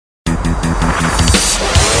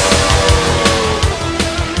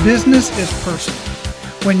Business is personal.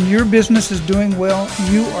 When your business is doing well,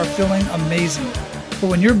 you are feeling amazing. But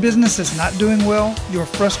when your business is not doing well, you're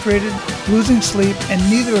frustrated, losing sleep, and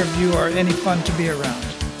neither of you are any fun to be around.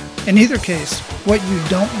 In either case, what you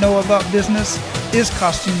don't know about business is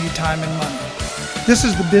costing you time and money. This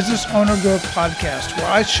is the Business Owner Growth Podcast, where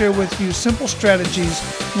I share with you simple strategies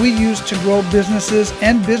we use to grow businesses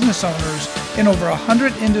and business owners in over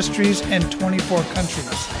 100 industries and 24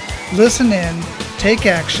 countries. Listen in, take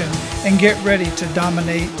action, and get ready to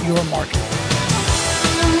dominate your market.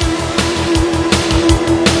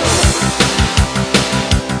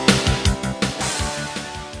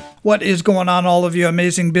 What is going on, all of you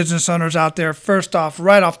amazing business owners out there? First off,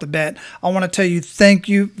 right off the bat, I want to tell you thank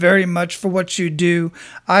you very much for what you do.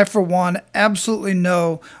 I, for one, absolutely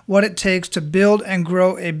know what it takes to build and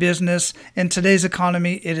grow a business. In today's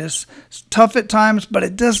economy, it is tough at times, but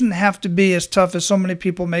it doesn't have to be as tough as so many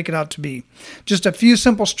people make it out to be. Just a few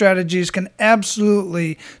simple strategies can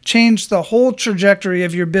absolutely change the whole trajectory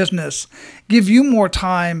of your business, give you more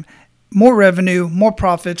time, more revenue, more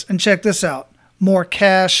profits, and check this out. More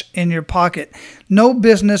cash in your pocket. No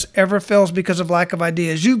business ever fails because of lack of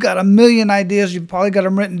ideas. You've got a million ideas. You've probably got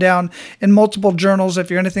them written down in multiple journals if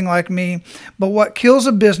you're anything like me. But what kills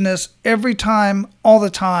a business every time, all the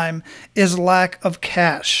time, is lack of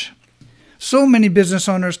cash. So many business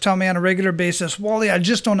owners tell me on a regular basis, Wally, I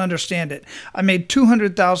just don't understand it. I made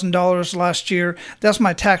 $200,000 last year. That's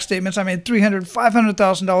my tax statements. I made $300,000,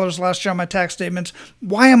 $500,000 last year on my tax statements.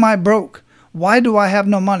 Why am I broke? Why do I have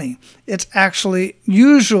no money? It's actually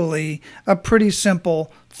usually a pretty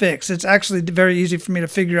simple fix. It's actually very easy for me to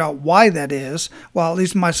figure out why that is. Well, at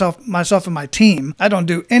least myself and my team. I don't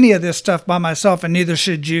do any of this stuff by myself, and neither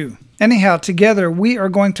should you. Anyhow, together we are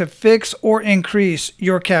going to fix or increase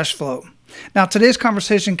your cash flow. Now, today's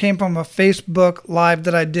conversation came from a Facebook Live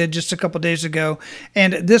that I did just a couple days ago,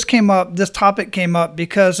 and this topic came up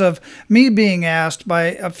because of me being asked by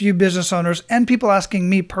a few business owners and people asking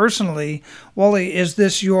me personally, Wally, is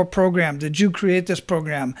this your program? Did you create this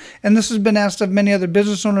program? And this has been asked of many other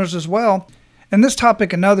business owners as well. And this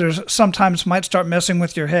topic and others sometimes might start messing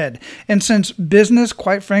with your head. And since business,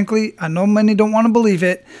 quite frankly, I know many don't want to believe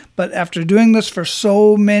it, but after doing this for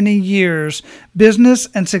so many years, business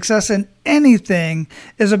and success in anything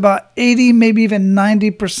is about 80, maybe even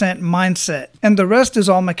 90% mindset. And the rest is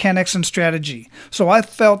all mechanics and strategy. So I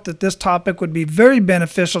felt that this topic would be very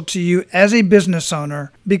beneficial to you as a business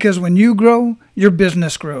owner, because when you grow, your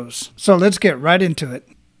business grows. So let's get right into it.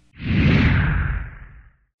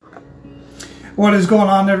 What is going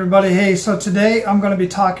on, everybody? Hey, so today I'm going to be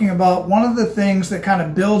talking about one of the things that kind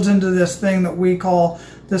of builds into this thing that we call,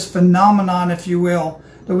 this phenomenon, if you will,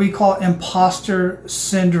 that we call imposter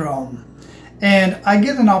syndrome. And I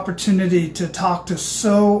get an opportunity to talk to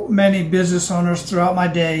so many business owners throughout my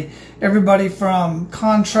day, everybody from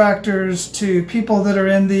contractors to people that are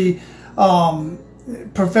in the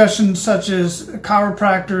professions such as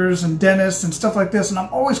chiropractors and dentists and stuff like this. And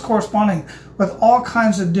I'm always corresponding with all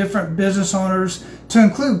kinds of different business owners, to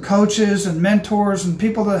include coaches and mentors and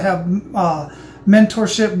people that have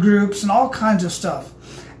mentorship groups and all kinds of stuff.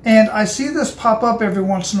 And I see this pop up every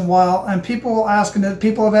once in a while, and people will ask, and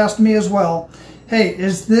people have asked me as well, hey,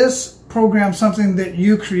 is this program something that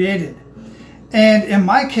you created? And in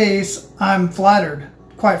my case, I'm flattered,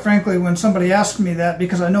 quite frankly, when somebody asks me that,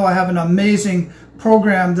 because I know I have an amazing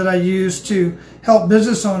program that I use to help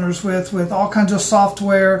business owners with all kinds of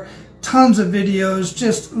software, tons of videos,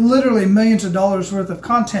 just literally millions of dollars worth of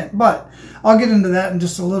content. But I'll get into that in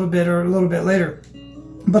just a little bit later.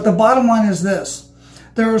 But the bottom line is this.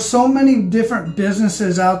 There are so many different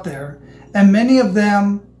businesses out there, and many of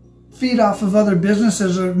them feed off of other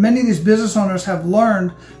businesses, or many of these business owners have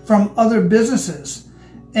learned from other businesses,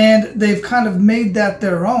 and they've kind of made that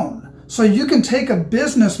their own. So you can take a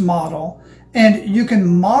business model and you can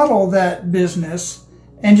model that business,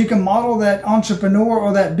 and you can model that entrepreneur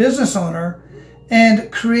or that business owner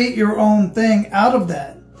and create your own thing out of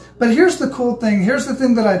that. But here's the cool thing. Here's the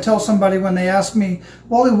thing that I tell somebody when they ask me,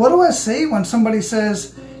 Wally, what do I say when somebody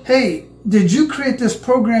says, hey, did you create this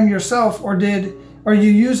program yourself, or are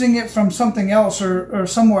you using it from something else or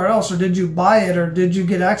somewhere else, or did you buy it, or did you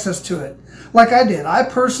get access to it? Like I did. I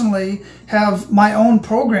personally have my own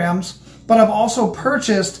programs, but I've also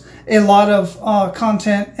purchased a lot of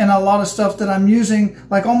content and a lot of stuff that I'm using,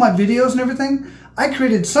 like all my videos and everything. I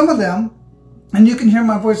created some of them, and you can hear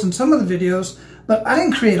my voice in some of the videos, but I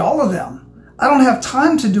didn't create all of them. I don't have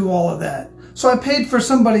time to do all of that. So I paid for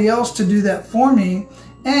somebody else to do that for me,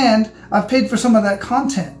 and I've paid for some of that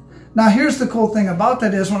content. Now, here's the cool thing about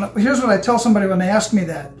that is, here's what I tell somebody when they ask me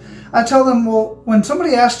that. I tell them, well, when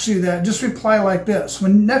somebody asks you that, just reply like this.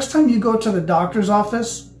 When next time you go to the doctor's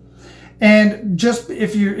office, and just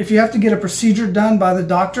if you have to get a procedure done by the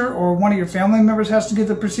doctor, or one of your family members has to get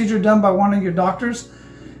the procedure done by one of your doctors,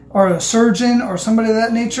 or a surgeon, or somebody of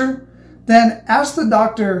that nature, then ask the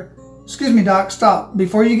doctor, excuse me, doc, stop.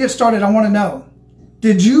 Before you get started, I want to know,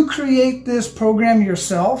 did you create this program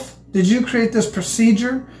yourself? Did you create this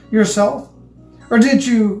procedure yourself? Or did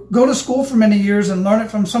you go to school for many years and learn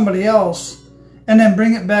it from somebody else and then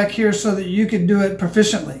bring it back here so that you could do it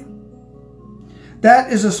proficiently?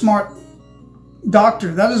 That is a smart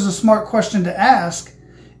doctor. That is a smart question to ask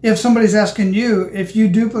if somebody's asking you if you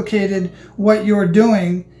duplicated what you're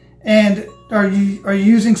doing, and are you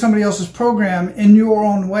using somebody else's program in your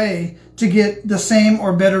own way to get the same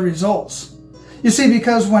or better results. You see,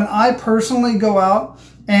 because when I personally go out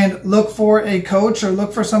and look for a coach or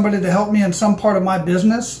look for somebody to help me in some part of my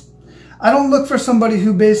business, I don't look for somebody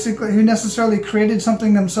who necessarily created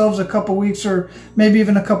something themselves a couple weeks or maybe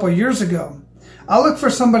even a couple years ago. I look for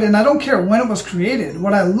somebody, and I don't care when it was created.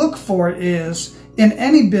 What I look for is, in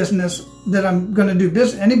any business that I'm going to do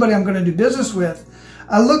business, anybody I'm going to do business with,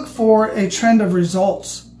 I look for a trend of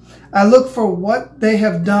results. I look for what they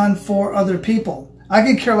have done for other people. I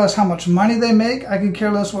could care less how much money they make. I could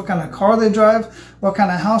care less what kind of car they drive, what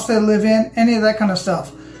kind of house they live in, any of that kind of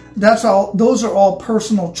stuff. Those are all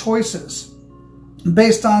personal choices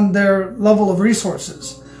based on their level of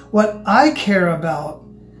resources. What I care about,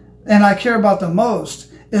 and I care about the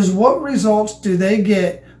most, is what results do they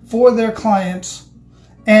get for their clients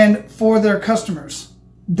and for their customers.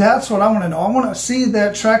 That's what I want to know. I want to see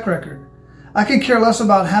that track record. I could care less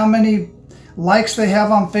about how many likes they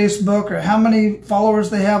have on Facebook or how many followers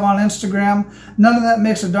they have on Instagram. None of that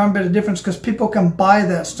makes a darn bit of difference, because people can buy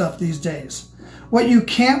that stuff these days. What you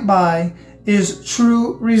can't buy is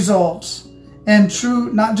true results and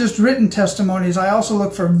true, not just written testimonies. I also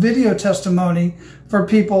look for video testimony for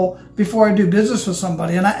people before I do business with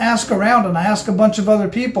somebody. And I ask around, and I ask a bunch of other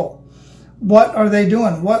people, what are they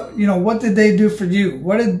doing? What did they do for you?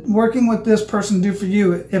 What did working with this person do for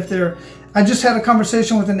you? I just had a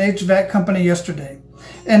conversation with an HVAC company yesterday,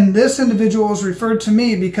 and this individual was referred to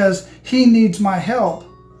me because he needs my help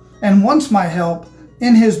and wants my help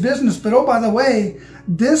in his business. But oh, by the way,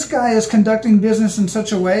 this guy is conducting business in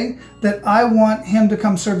such a way that I want him to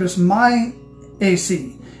come service my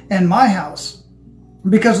AC and my house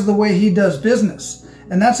because of the way he does business.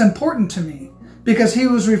 And that's important to me, because he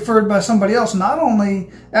was referred by somebody else. He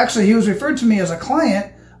was referred to me as a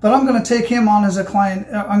client, but I'm going to take him on as a client.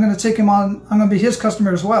 I'm going to be his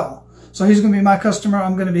customer as well. So he's going to be my customer.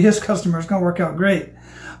 I'm going to be his customer. It's going to work out great.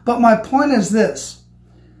 But my point is this.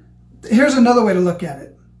 Here's another way to look at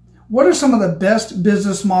it. What are some of the best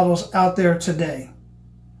business models out there today?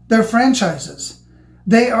 They're franchises.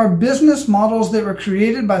 They are business models that were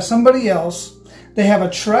created by somebody else. They have a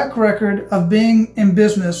track record of being in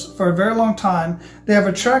business for a very long time. They have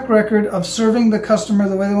a track record of serving the customer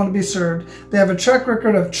the way they want to be served. They have a track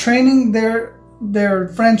record of training their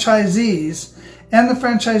franchisees and the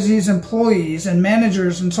franchisees' employees and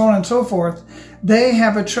managers and so on and so forth. They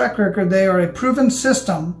have a track record. They are a proven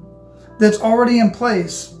system that's already in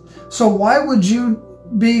place. So why would you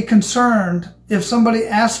be concerned if somebody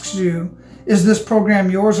asks you, is this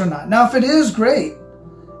program yours or not? Now, if it is, great.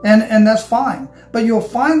 And that's fine. But you'll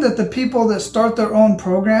find that the people that start their own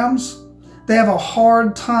programs, they have a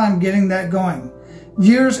hard time getting that going.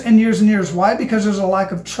 Years and years and years. Why? Because there's a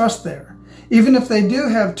lack of trust there. Even if they do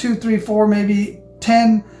have 2, 3, 4, maybe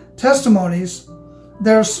 10 testimonies,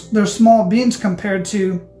 they're small beans compared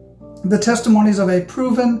to the testimonies of a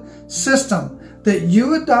proven system that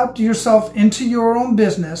you adopt yourself into your own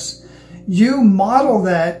business. You model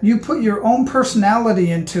that, you put your own personality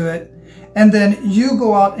into it, and then you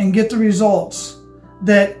go out and get the results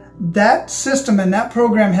that system and that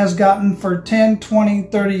program has gotten for 10, 20,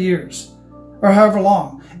 30 years, or however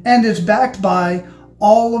long. And it's backed by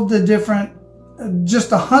all of the different, just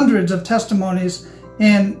the hundreds of testimonies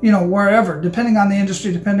in, wherever, depending on the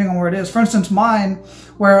industry, depending on where it is. For instance, mine,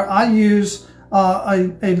 where I use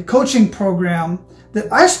a coaching program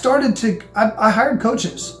that I hired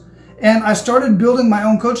coaches. And I started building my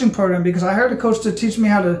own coaching program because I hired a coach to teach me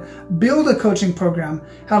how to build a coaching program,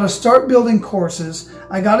 how to start building courses.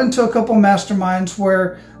 I got into a couple masterminds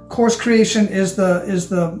where course creation is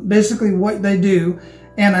the basically what they do.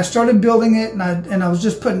 And I started building it, and I was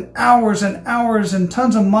just putting hours and hours and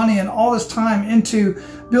tons of money and all this time into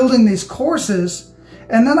building these courses.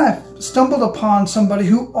 And then I stumbled upon somebody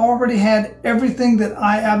who already had everything that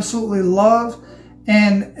I absolutely love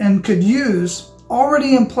and could use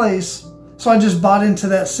already in place. So I just bought into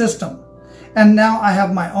that system. And now I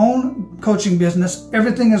have my own coaching business.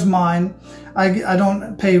 Everything is mine. I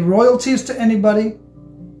don't pay royalties to anybody.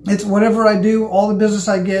 It's whatever I do, all the business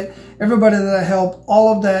I get, everybody that I help,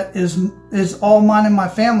 all of that is all mine and my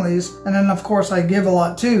family's. And then of course I give a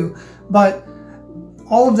lot too. But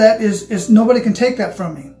all of that is nobody can take that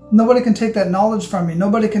from me. Nobody can take that knowledge from me.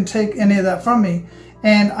 Nobody can take any of that from me.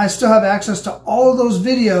 And I still have access to all of those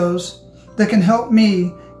videos that can help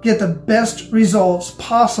me get the best results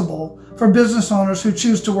possible for business owners who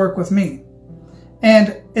choose to work with me.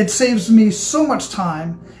 And it saves me so much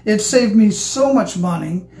time. It saved me so much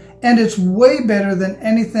money. And it's way better than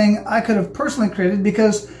anything I could have personally created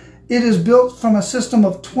because it is built from a system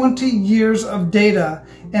of 20 years of data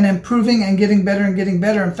and improving and getting better and getting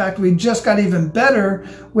better. In fact, we just got even better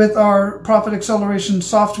with our Profit Acceleration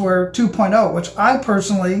Software 2.0, which I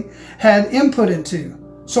personally had input into.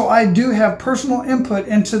 So I do have personal input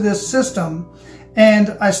into this system,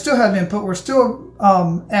 and I still have input. We're still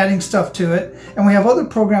adding stuff to it, and we have other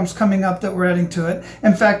programs coming up that we're adding to it.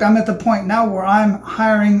 In fact, I'm at the point now where I'm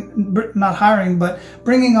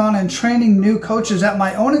bringing on and training new coaches at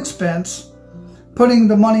my own expense, putting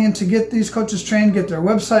the money in to get these coaches trained, get their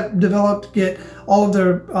website developed, get all of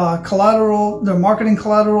their collateral, their marketing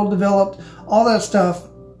collateral developed, all that stuff,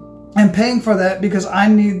 and paying for that because I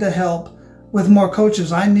need the help with more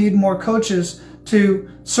coaches. I need more coaches to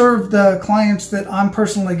serve the clients that I'm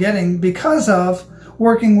personally getting because of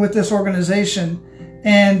working with this organization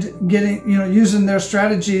and getting, using their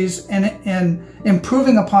strategies and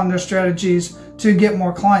improving upon their strategies to get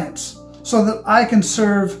more clients so that I can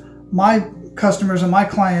serve my customers and my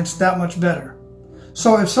clients that much better.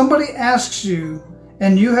 So if somebody asks you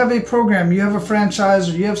and you have a program, you have a franchise,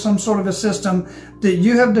 or you have some sort of a system that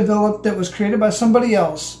you have developed that was created by somebody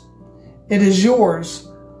else, it is yours.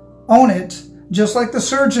 Own it. Just like the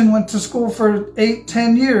surgeon went to school for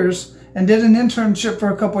 8-10 years and did an internship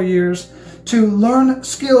for a couple years to learn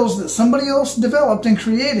skills that somebody else developed and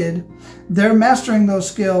created. They're mastering those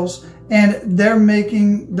skills and they're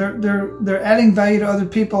adding value to other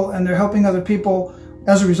people and they're helping other people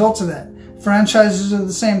as a result of that. Franchises are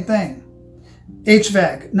the same thing.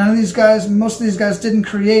 HVAC. Most of these guys didn't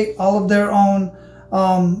create all of their own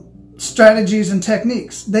strategies and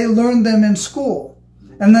techniques. They learned them in school.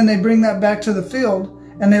 And then they bring that back to the field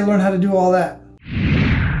and they learn how to do all that.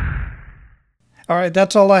 All right,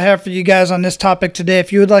 that's all I have for you guys on this topic today.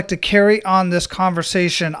 If you would like to carry on this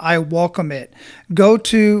conversation, I welcome it. Go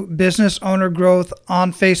to Business Owner Growth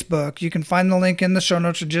on Facebook. You can find the link in the show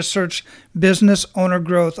notes or just search Business Owner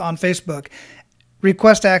Growth on Facebook.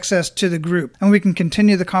 Request access to the group and we can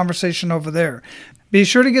continue the conversation over there. Be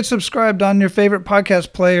sure to get subscribed on your favorite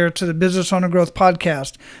podcast player to the Business Owner Growth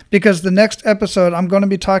Podcast because the next episode I'm going to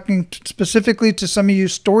be talking specifically to some of you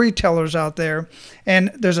storytellers out there, and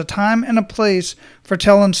there's a time and a place for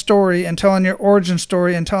telling story and telling your origin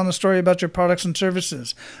story and telling the story about your products and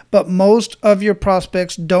services. But most of your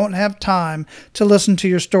prospects don't have time to listen to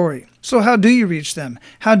your story. So how do you reach them?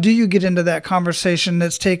 How do you get into that conversation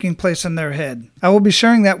that's taking place in their head? I will be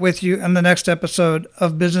sharing that with you in the next episode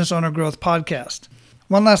of Business Owner Growth Podcast.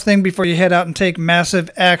 One last thing before you head out and take massive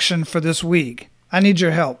action for this week. I need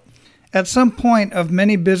your help. At some point of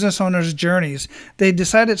many business owners' journeys, they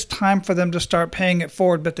decide it's time for them to start paying it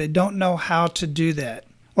forward, but they don't know how to do that.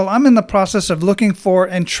 Well, I'm in the process of looking for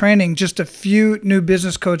and training just a few new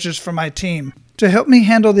business coaches for my team to help me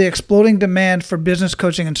handle the exploding demand for business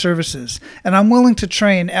coaching and services. And I'm willing to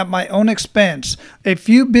train at my own expense a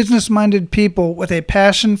few business-minded people with a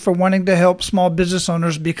passion for wanting to help small business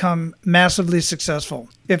owners become massively successful.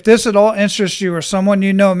 If this at all interests you or someone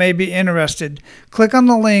you know may be interested, click on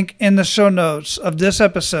the link in the show notes of this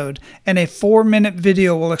episode and a 4-minute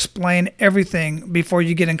video will explain everything before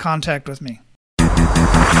you get in contact with me.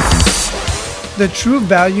 The true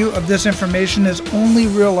value of this information is only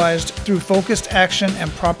realized through focused action and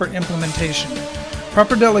proper implementation.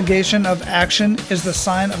 Proper delegation of action is the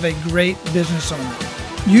sign of a great business owner.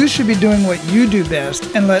 You should be doing what you do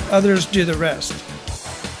best and let others do the rest.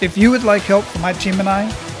 If you would like help from my team and I,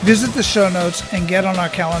 visit the show notes and get on our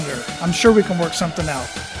calendar. I'm sure we can work something out.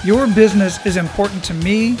 Your business is important to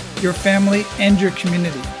me, your family, and your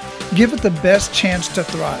community. Give it the best chance to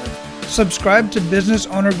thrive. Subscribe to Business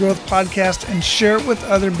Owner Growth Podcast and share it with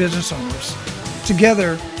other business owners.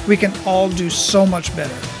 Together, we can all do so much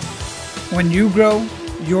better. When you grow,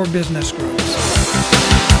 your business grows.